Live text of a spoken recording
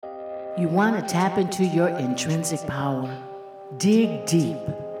You want to tap into your intrinsic power. Dig deep.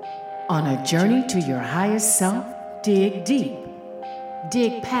 On a journey to your highest self, dig deep.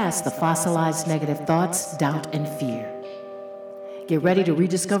 Dig past the fossilized negative thoughts, doubt, and fear. Get ready to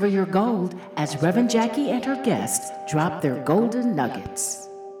rediscover your gold as Reverend Jackie and her guests drop their golden nuggets.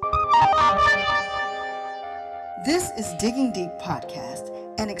 This is Digging Deep Podcast,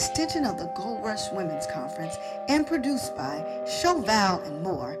 an extension of the Gold Rush Women's Conference and produced by Chauvel and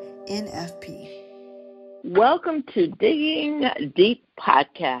Moore, NFP. Welcome to Digging Deep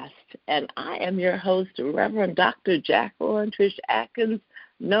Podcast, and I am your host, Reverend Dr. Jacqueline Trish Atkins,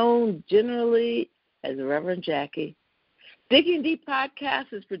 known generally as Reverend Jackie. Digging Deep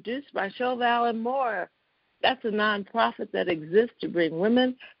Podcast is produced by Chauvel and Moore. That's a nonprofit that exists to bring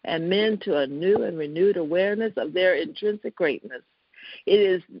women and men to a new and renewed awareness of their intrinsic greatness. It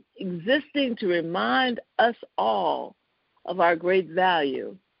is existing to remind us all of our great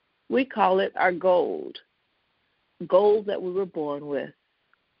value. We call it our gold that we were born with.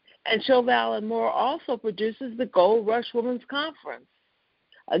 And Chauvel and Moore also produces the Gold Rush Women's Conference,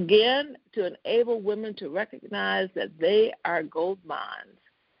 again, to enable women to recognize that they are gold mines.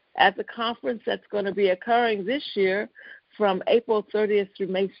 At the conference that's going to be occurring this year from April 30th through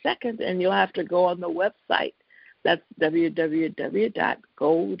May 2nd, and you'll have to go on the website. That's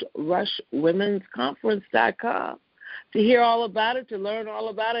www.goldrushwomensconference.com to hear all about it, to learn all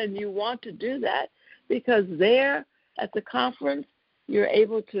about it, and you want to do that because there at the conference you're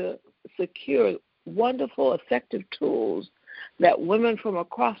able to secure wonderful, effective tools that women from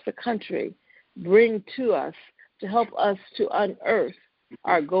across the country bring to us to help us to unearth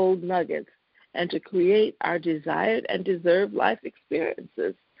our gold nuggets and to create our desired and deserved life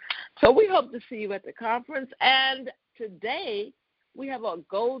experiences. So we hope to see you at the conference. And today we have a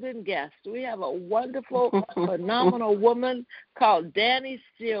golden guest. We have a wonderful, phenomenal woman called Danny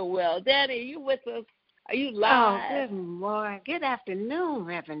Stillwell. Danny, are you with us? Are you live? Oh, good morning. Good afternoon,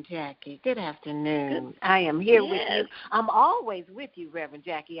 Reverend Jackie. Good afternoon. I am here with you. I'm always with you, Reverend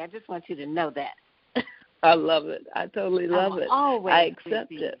Jackie. I just want you to know that. I love it. I totally love it. I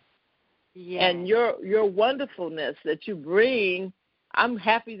accept it. Yes. And your wonderfulness that you bring, I'm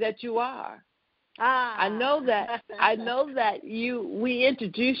happy that you are. I know that we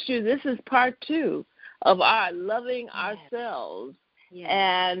introduced you. This is part 2 of our loving ourselves. Yes.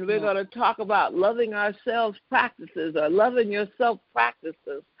 And we're going to talk about loving ourselves practices or loving yourself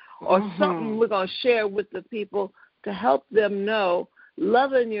practices or something we're going to share with the people to help them know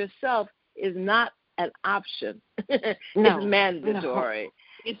loving yourself is not an option. It's mandatory. No.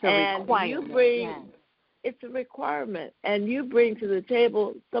 It's a requirement. It's a requirement. And you bring to the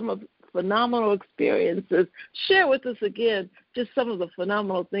table some of phenomenal experiences. Share with us again just some of the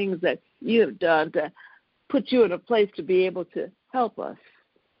phenomenal things that you have done to put you in a place to be able to help us.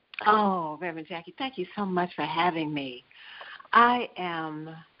 Oh, Reverend Jackie, thank you so much for having me. I've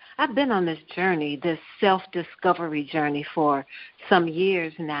been on this journey, this self-discovery journey for some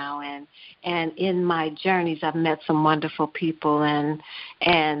years now, and in my journeys I've met some wonderful people, and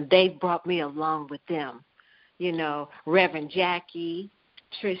they've brought me along with them. You know, Reverend Jackie,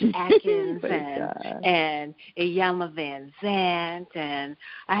 Trish Atkins, and Iyanla Van Zandt, and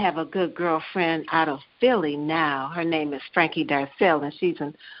I have a good girlfriend out of Philly now. Her name is Frankie Darcell, and she's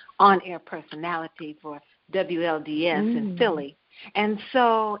an on-air personality for WLDS in Philly. And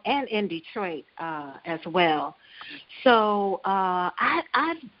in Detroit as well. So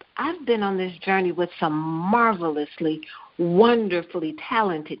I've been on this journey with some marvelously, wonderfully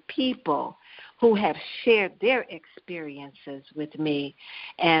talented people who have shared their experiences with me,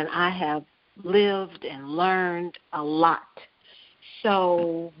 and I have lived and learned a lot.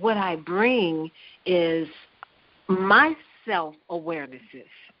 So what I bring is my self-awarenesses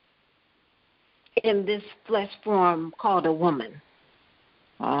in this flesh form called a woman.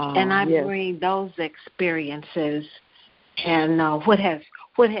 And I bring those experiences and what has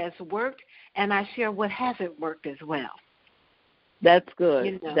worked, and I share what hasn't worked as well. That's good.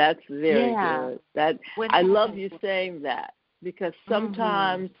 You know. That's very good. I love you saying that because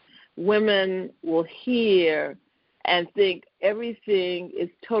sometimes women will hear and think everything is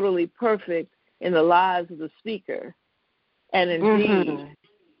totally perfect in the lives of the speaker. And indeed,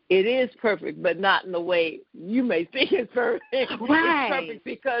 it is perfect, but not in the way you may think it's perfect. Right. It's perfect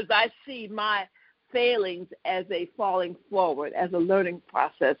because I see my failings as a falling forward, as a learning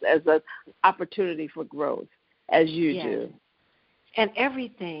process, as an opportunity for growth, as you do. And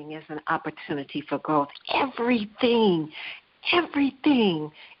everything is an opportunity for growth. Everything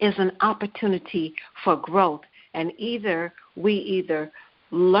is an opportunity for growth. And we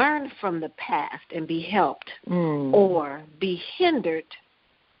learn from the past and be helped or be hindered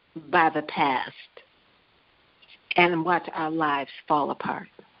by the past and watch our lives fall apart.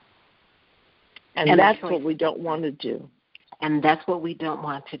 And that's what we don't want to do. And that's what we don't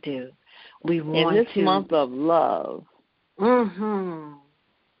want to do. We want in this month of love. Mm-hmm.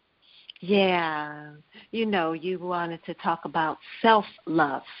 Yeah. You know, you wanted to talk about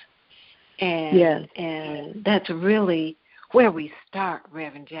self-love. And, yes. And that's really where we start,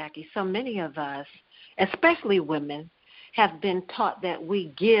 Reverend Jackie. So many of us, especially women, have been taught that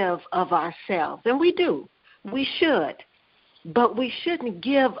we give of ourselves. And we do. We should. But we shouldn't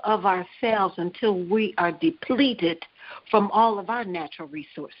give of ourselves until we are depleted from all of our natural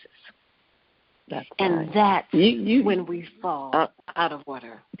resources. That's and right. That's when we fall out of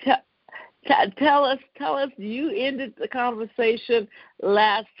order. Tell us, you ended the conversation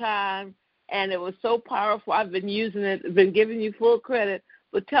last time, and it was so powerful. I've been using it, been giving you full credit.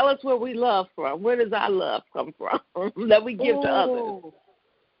 But tell us where we love from. Where does our love come from that we give to others?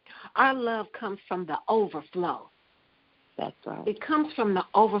 Our love comes from the overflow. That's right. It comes from the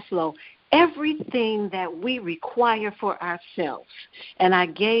overflow. Everything that we require for ourselves, and I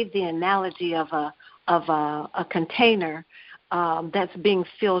gave the analogy of a container that's being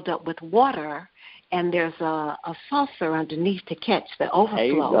filled up with water, and there's a saucer underneath to catch the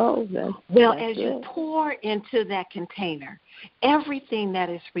overflow. There you go. That's you pour into that container, everything that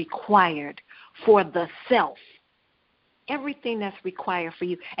is required for the self, everything that's required for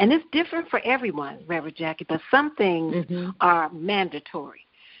you, and it's different for everyone, Reverend Jackie, but some things are mandatory.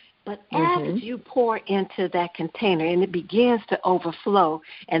 But as you pour into that container and it begins to overflow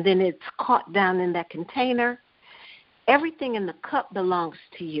and then it's caught down in that container, everything in the cup belongs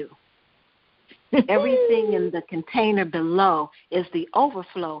to you. Everything in the container below is the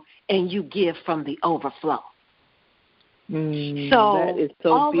overflow, and you give from the overflow. So that is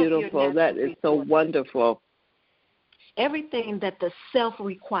so beautiful. That is so wonderful. Everything that the self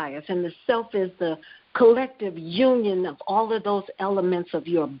requires, and the self is the collective union of all of those elements of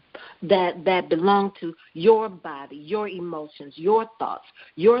your that belong to your body, your emotions, your thoughts,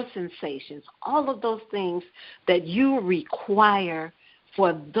 your sensations, all of those things that you require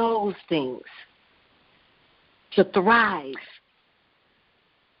for those things to thrive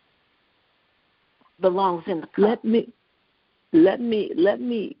belongs in the cup. Let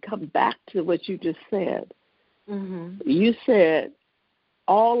me come back to what you just said. You said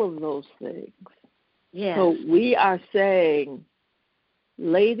all of those things. Yes. So we are saying,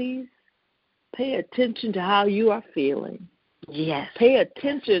 ladies, pay attention to how you are feeling. Yes. Pay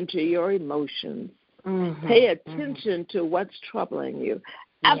attention to your emotions. Pay attention to what's troubling you.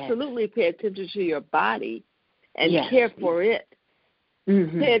 Absolutely pay attention to your body and care for it.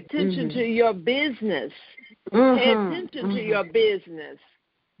 Pay attention to your business. Pay attention to your business.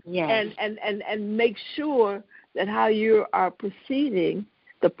 Yes. And make sure that how you are proceeding,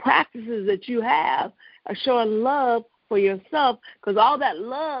 the practices that you have are showing love for yourself, because all that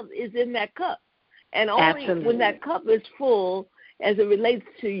love is in that cup. And only when that cup is full, as it relates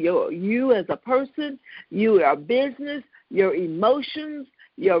to you as a person, your business, your emotions,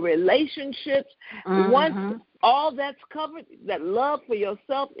 your relationships, once all that's covered, that love for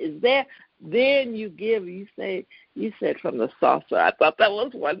yourself is there, then you give. You said from the saucer. I thought that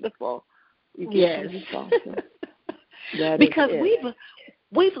was wonderful. You give from the saucer. Because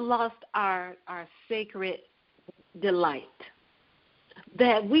we've lost our sacred delight,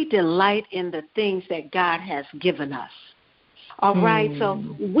 that we delight in the things that God has given us. All right, so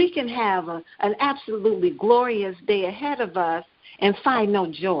we can have an absolutely glorious day ahead of us and find no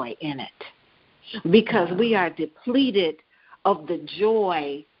joy in it, because we are depleted of the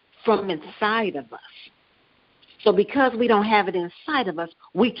joy from inside of us. So because we don't have it inside of us,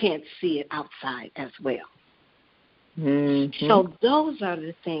 we can't see it outside as well. So those are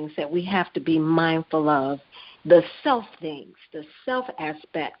the things that we have to be mindful of, the self things, the self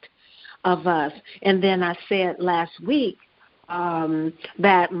aspect of us. And then I said last week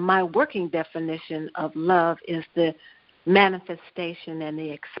that my working definition of love is the manifestation and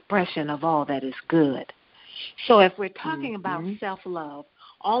the expression of all that is good. So if we're talking about self-love,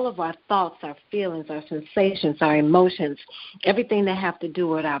 all of our thoughts, our feelings, our sensations, our emotions, everything that have to do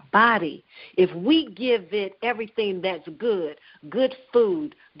with our body, if we give it everything that's good, good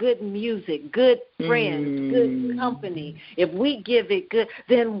food, good music, good friends, good company, if we give it good,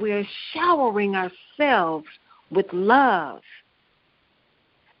 then we're showering ourselves with love.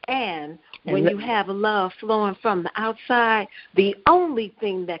 And when you have love flowing from the outside, the only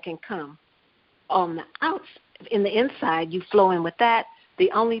thing that can come on the outside, in the inside, you flow in with that, the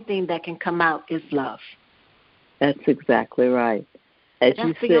only thing that can come out is love. That's exactly right. As That's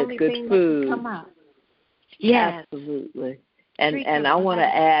you the said, only good thing food. That can come out. Yes. Absolutely. And I want to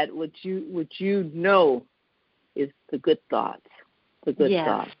add what you know is the good thoughts. The good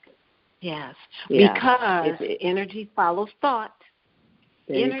thoughts. Yes. Yeah. Because energy follows thought.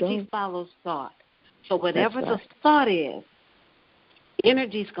 Energy follows thought. So whatever the thought is,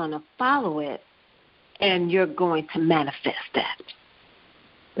 energy's going to follow it, and you're going to manifest that.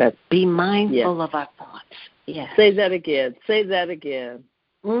 Be mindful of our thoughts. Yes. Say that again.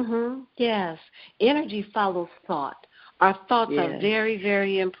 Yes. Energy follows thought. Our thoughts are very,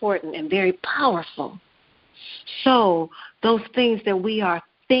 very important and very powerful. So those things that we are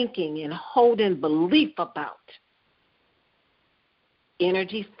thinking and holding belief about,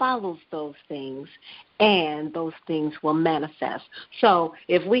 energy follows those things, and those things will manifest. So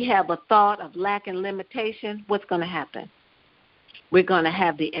if we have a thought of lack and limitation, what's going to happen? We're going to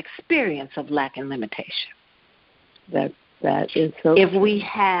have the experience of lack and limitation. That is so. If we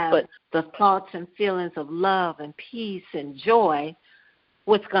have the thoughts and feelings of love and peace and joy,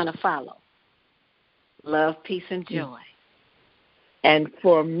 what's going to follow? Love, peace, and joy. And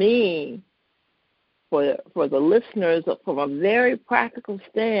for me, for the listeners, from a very practical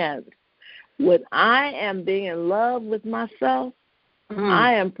stance, when I am being in love with myself,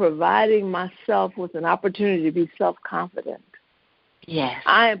 I am providing myself with an opportunity to be self-confident. Yes.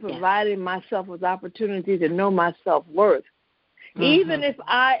 I am providing myself with opportunity to know my self-worth. Even if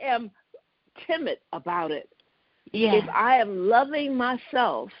I am timid about it, if I am loving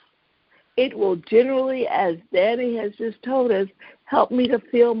myself, it will generally, as Danny has just told us, help me to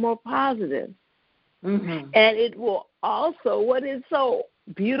feel more positive. And it will also, what is so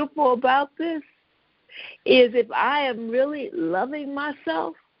beautiful about this is if I am really loving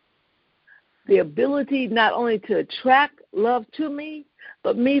myself, the ability not only to attract love to me,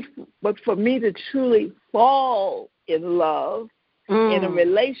 but for me to truly fall in love in a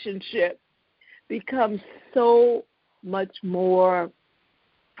relationship becomes so much more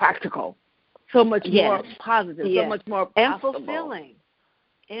practical, so much more positive, so much more possible. And fulfilling.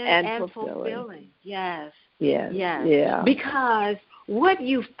 And fulfilling. Yes. Yes. Yes. Yeah. Because what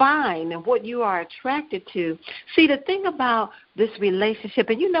you find and what you are attracted to, see, the thing about this relationship,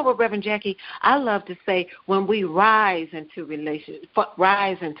 and you know what, Reverend Jackie, I love to say when we rise into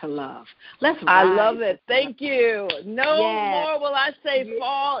rise into love. Let's rise. I love it. Thank you. No more will I say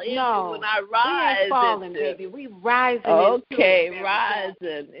fall into when I rise. We ain't falling, baby. We rising into it. Okay,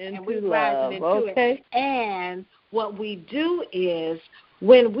 rising into love. Okay. And what we do is,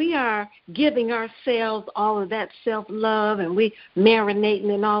 when we are giving ourselves all of that self-love and we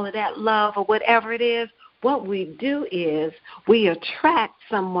marinating in all of that love or whatever it is, what we do is we attract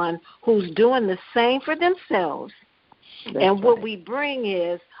someone who's doing the same for themselves. And what we bring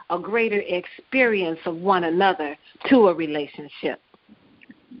is a greater experience of one another to a relationship.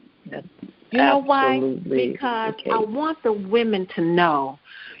 You know why? Because I want the women to know,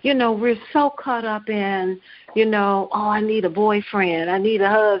 we're so caught up in, I need a boyfriend, I need a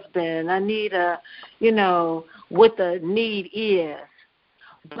husband, I need what the need is.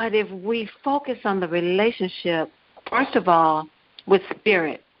 But if we focus on the relationship, first of all, with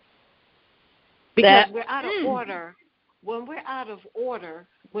spirit, because we're out of order. When we're out of order,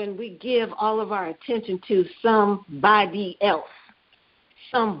 when we give all of our attention to somebody else,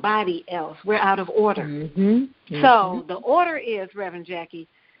 we're out of order. So the order is, Reverend Jackie,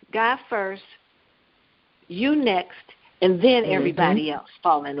 God first, you next, and then everybody else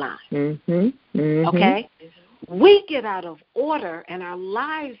fall in line. Okay? We get out of order, and our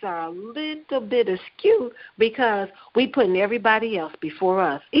lives are a little bit askew because we putting everybody else before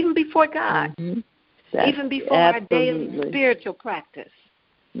us, even before God, even before our daily spiritual practice,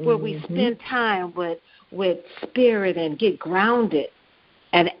 where we spend time with spirit and get grounded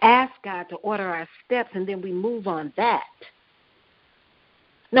and ask God to order our steps, and then we move on that.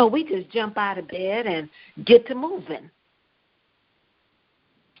 No, we just jump out of bed and get to moving.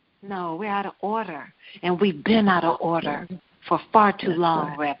 No, we're out of order, and we've been out of order for far too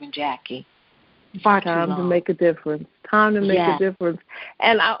long, Reverend Jackie. Far too long. Time to make a difference. Time to make a difference.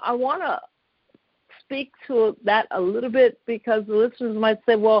 And I want to speak to that a little bit because the listeners might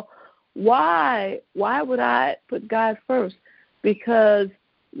say, well, why would I put God first? Because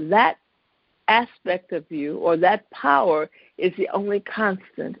that aspect of you or that power is the only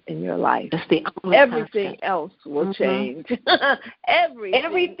constant in your life. It's the only Everything constant. else will change. Everything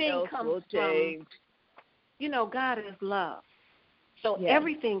else will change. God is love. So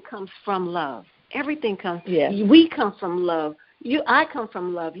everything comes from love. Everything comes. Yes. We come from love. I come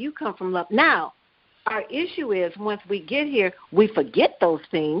from love. You come from love. Now, our issue is once we get here, we forget those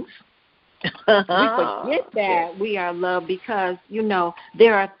things. We forget that we are loved because,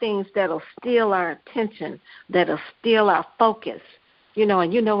 there are things that'll steal our attention, that'll steal our focus.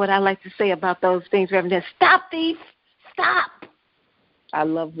 And you know what I like to say about those things, Reverend? Stop, thief. Stop. I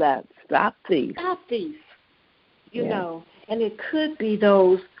love that. Stop, thief. Stop, thief. And it could be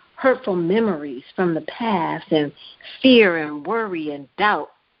those hurtful memories from the past and fear and worry and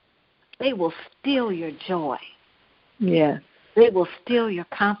doubt. They will steal your joy. Yes. They will steal your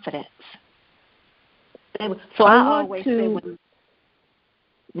confidence. So I always say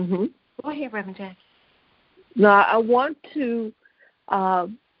Go ahead, Reverend Jackie. No, I want to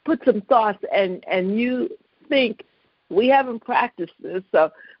put some thoughts, and you think we haven't practiced this,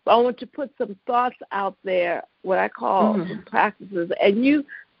 so I want to put some thoughts out there, what I call some practices, and you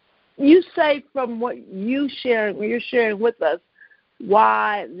say from what you're sharing with us,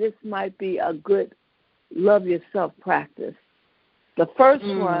 why this might be a good love yourself practice. The first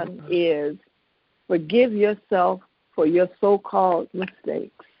one is forgive yourself for your so-called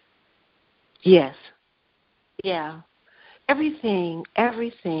mistakes. Yes. Yeah. Everything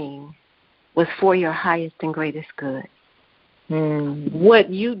was for your highest and greatest good. What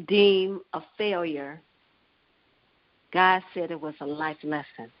you deem a failure, God said it was a life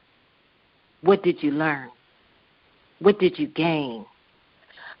lesson. What did you learn? What did you gain?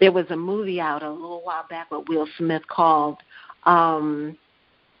 There was a movie out a little while back with Will Smith called Don't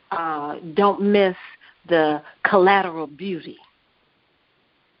Miss the Collateral Beauty.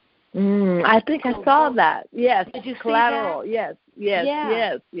 I think I saw that. Yes. Did you Collateral. See that?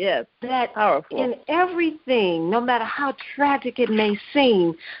 Yes. That powerful. In everything, no matter how tragic it may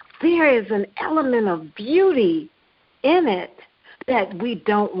seem, there is an element of beauty in it that we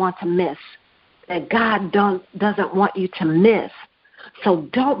don't want to miss, that God doesn't want you to miss. So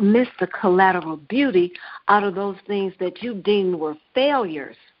don't miss the collateral beauty out of those things that you deemed were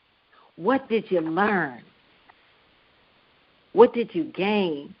failures. What did you learn? What did you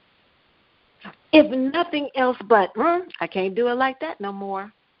gain? If nothing else but, I can't do it like that no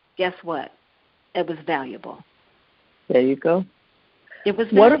more, guess what? It was valuable. There you go. It was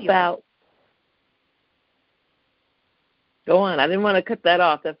valuable. What about, go on, I didn't want to cut that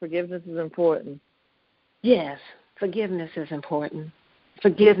off, that forgiveness is important. Yes, forgiveness is important.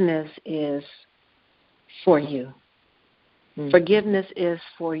 Forgiveness is for you. Forgiveness is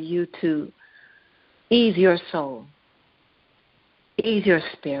for you to ease your soul, ease your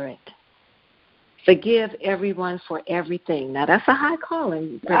spirit. Forgive everyone for everything. Now, that's a high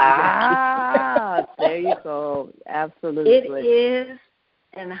calling. There you go. Absolutely. It is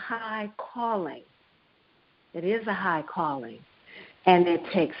a high calling. It is a high calling. And it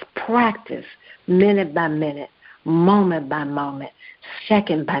takes practice, minute by minute, moment by moment,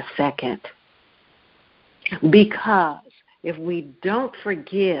 second by second. Because if we don't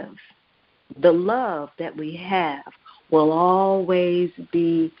forgive, the love that we have will always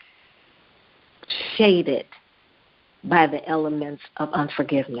be shaded by the elements of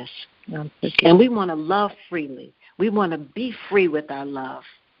unforgiveness. And we want to love freely. We want to be free with our love.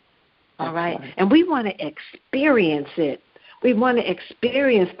 All right? And we want to experience it. We want to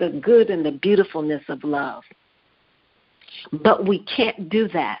experience the good and the beautifulness of love. But we can't do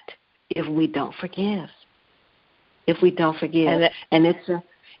that if we don't forgive. If we don't forgive. And it's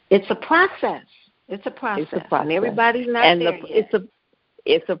a process. It's a process. And everybody's not there yet.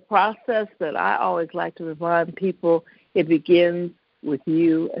 It's a process that I always like to remind people. It begins with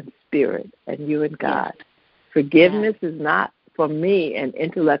you and spirit and you and God. Yes. Forgiveness is not, for me, an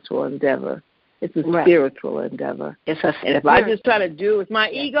intellectual endeavor. It's a spiritual endeavor. And if I just try to do it with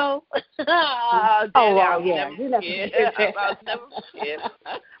my ego,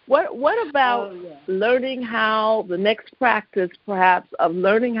 What about learning how, the next practice perhaps, of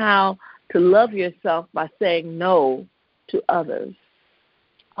learning how to love yourself by saying no to others?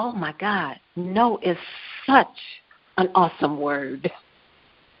 Oh, my God. No is such an awesome word.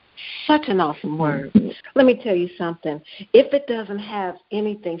 Such an awesome word. Let me tell you something. If it doesn't have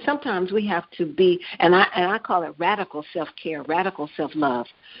anything, sometimes we have to be, and I call it radical self-care, radical self-love.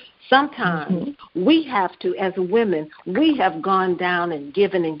 Sometimes we have to, as women, we have gone down and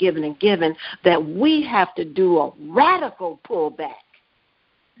given and given and given, that we have to do a radical pullback.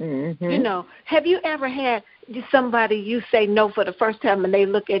 You know, have you ever had somebody you say no for the first time and they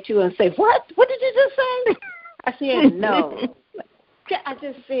look at you and say, what? What did you just say? I said no. I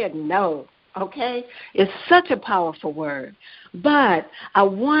just said no, okay? It's such a powerful word. But I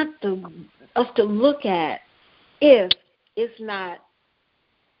want us to look at if it's not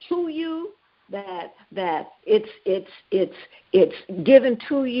to you, it's given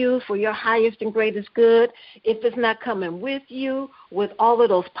to you for your highest and greatest good, if it's not coming with you with all of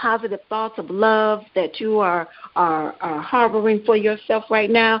those positive thoughts of love that you are harboring for yourself right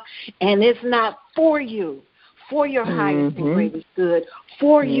now, and it's not for you, for your highest and greatest good,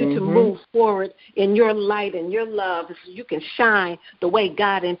 for you to move forward in your light and your love so you can shine the way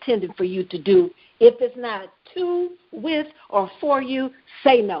God intended for you to do. If it's not to, with, or for you,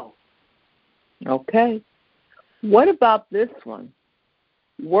 say no. Okay. What about this one?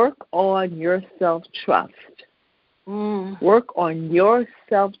 Work on your self-trust. Work on your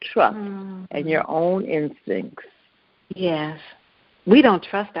self-trust and your own instincts. Yes. We don't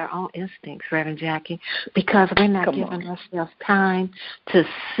trust our own instincts, Reverend Jackie, because we're not giving ourselves time to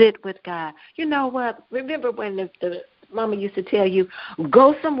sit with God. You know what? Remember when the mama used to tell you,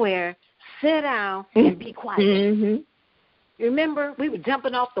 go somewhere, sit down, and be quiet. Remember, we were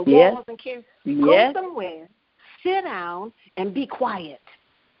jumping off the walls and carrying. Go somewhere, sit down, and be quiet.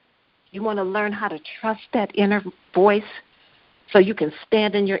 You want to learn how to trust that inner voice so you can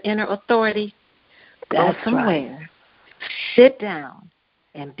stand in your inner authority? Go somewhere, sit down,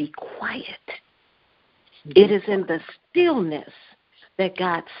 and be quiet. It is in the stillness that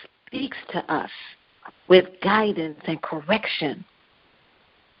God speaks to us with guidance and correction.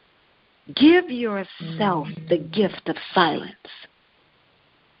 Give yourself the gift of silence.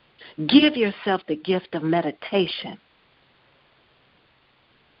 Give yourself the gift of meditation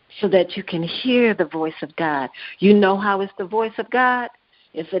so that you can hear the voice of God. You know how it's the voice of God?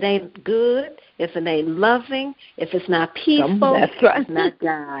 If it ain't good, if it ain't loving, if it's not peaceful, it's not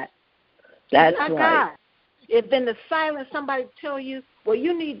God. That's not right. God. If in the silence somebody tell you, well,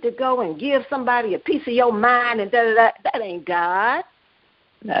 you need to go and give somebody a piece of your mind and that ain't God.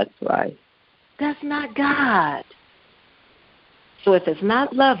 That's right. That's not God. So if it's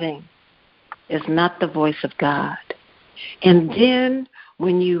not loving, it's not the voice of God. And then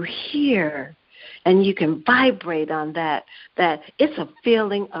when you hear and you can vibrate on that it's a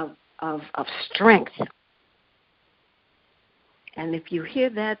feeling of strength. And if you hear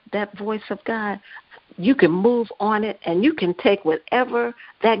that voice of God, you can move on it, and you can take whatever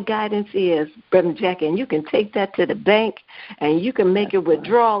that guidance is, Brother Jackie, and you can take that to the bank, and you can make a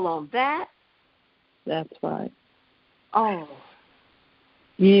withdrawal on that. That's right. Oh.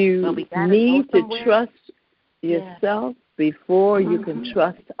 You need to trust yourself before you can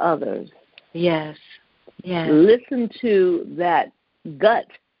trust others. Yes. Yes. Listen to that gut.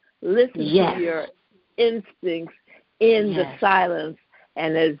 Listen to your instincts in the silence.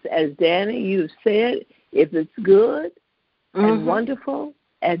 And as Danny, you said, if it's good and wonderful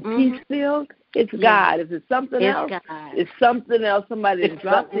and peace-filled, it's God. If it's something else, it's something else somebody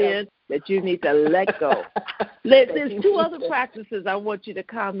dropped in that you need to let go. There's two other practices I want you to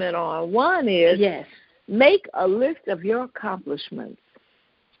comment on. One is make a list of your accomplishments.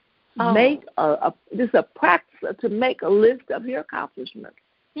 Make this is a practice to make a list of your accomplishments.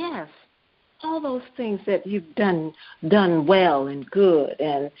 Yes. All those things that you've done well and good,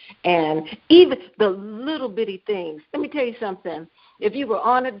 and even the little bitty things. Let me tell you something. If you were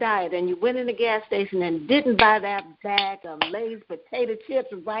on a diet and you went in the gas station and didn't buy that bag of Lay's potato chips,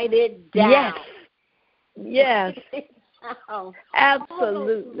 write it down. Yes. Absolutely. All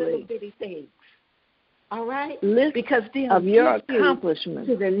those little bitty things. All right? List because of your accomplishments.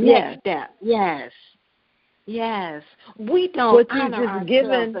 To the next step. Yes. Yes. We don't honor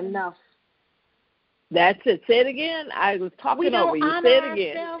ourselves enough. That's it. Say it again. I was talking over you. Say it again.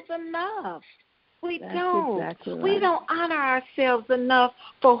 We don't honor ourselves enough. We That's don't. Exactly right. We don't honor ourselves enough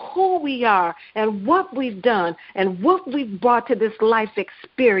for who we are and what we've done and what we've brought to this life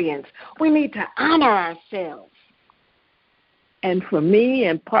experience. We need to honor ourselves. And for me,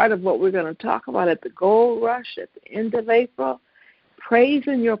 and part of what we're going to talk about at the Gold Rush at the end of April,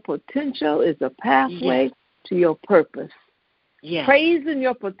 praising your potential is a pathway to your purpose. Yes. Praising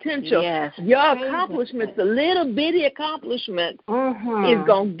your potential. Yes. Your accomplishments, the little bitty accomplishment, is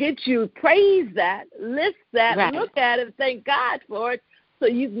going to get you. Praise that, list that, look at it, thank God for it, so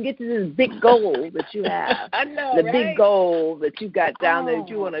you can get to this big goal that you have. I know, the big goal that you got down there that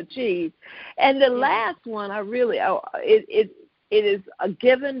you want to achieve. And the last one, it is a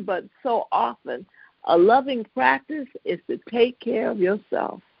given, but so often a loving practice is to take care of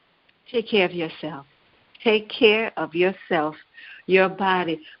yourself. Take care of yourself. Take care of yourself, your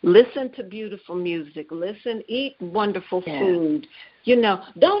body. Listen to beautiful music. Eat wonderful food. You know,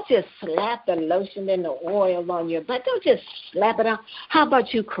 don't just slap the lotion and the oil on your butt. Don't just slap it on. How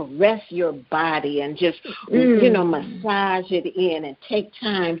about you caress your body and just, massage it in and take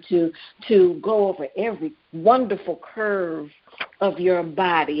time to go over every wonderful curve of your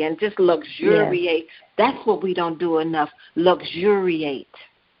body and just luxuriate. Yes. That's what we don't do enough, luxuriate.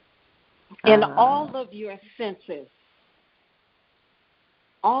 In all of your senses,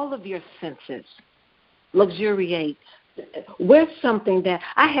 luxuriate. Wear something that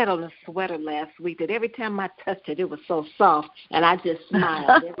I had on a sweater last week that every time I touched it, it was so soft, and I just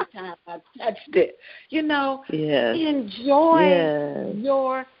smiled every time I touched it. You know, enjoy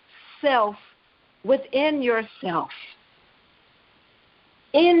yourself within yourself.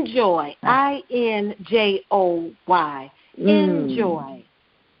 Enjoy, INJOY. Enjoy.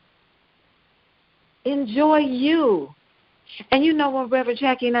 Enjoy you. And you know what, Reverend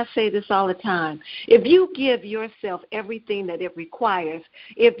Jackie, and I say this all the time, if you give yourself everything that it requires,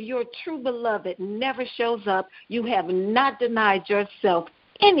 if your true beloved never shows up, you have not denied yourself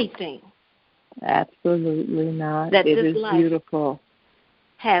anything. Absolutely not. That it this is life beautiful.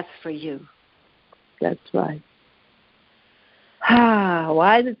 Has for you. That's right.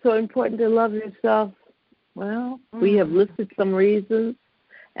 Why is it so important to love yourself? Well, we have listed some reasons,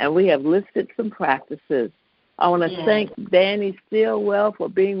 and we have listed some practices. I want to thank Danny Stillwell for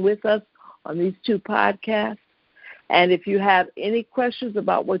being with us on these 2 podcasts. And if you have any questions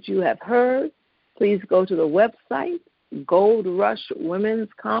about what you have heard, please go to the website,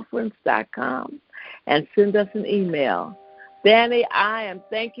 goldrushwomensconference.com, and send us an email. Danny, I am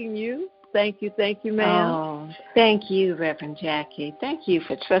thanking you. Thank you, ma'am. Oh, thank you, Reverend Jackie. Thank you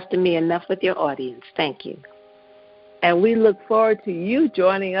for trusting me enough with your audience. Thank you. And we look forward to you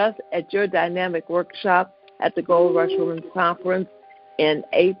joining us at your dynamic workshop at the Gold Rush Women's Conference in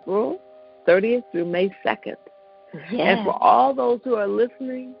April 30th through May 2nd. Yes. And for all those who are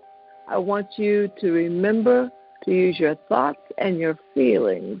listening, I want you to remember to use your thoughts and your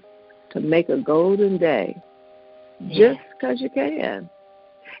feelings to make a golden day. Just because you can.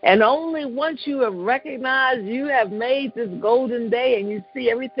 And only once you have recognized you have made this golden day and you see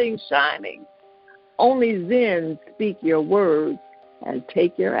everything shining, only then speak your words and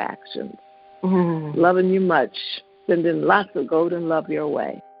take your actions. Loving you much. Sending lots of golden love your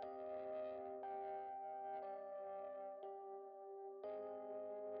way.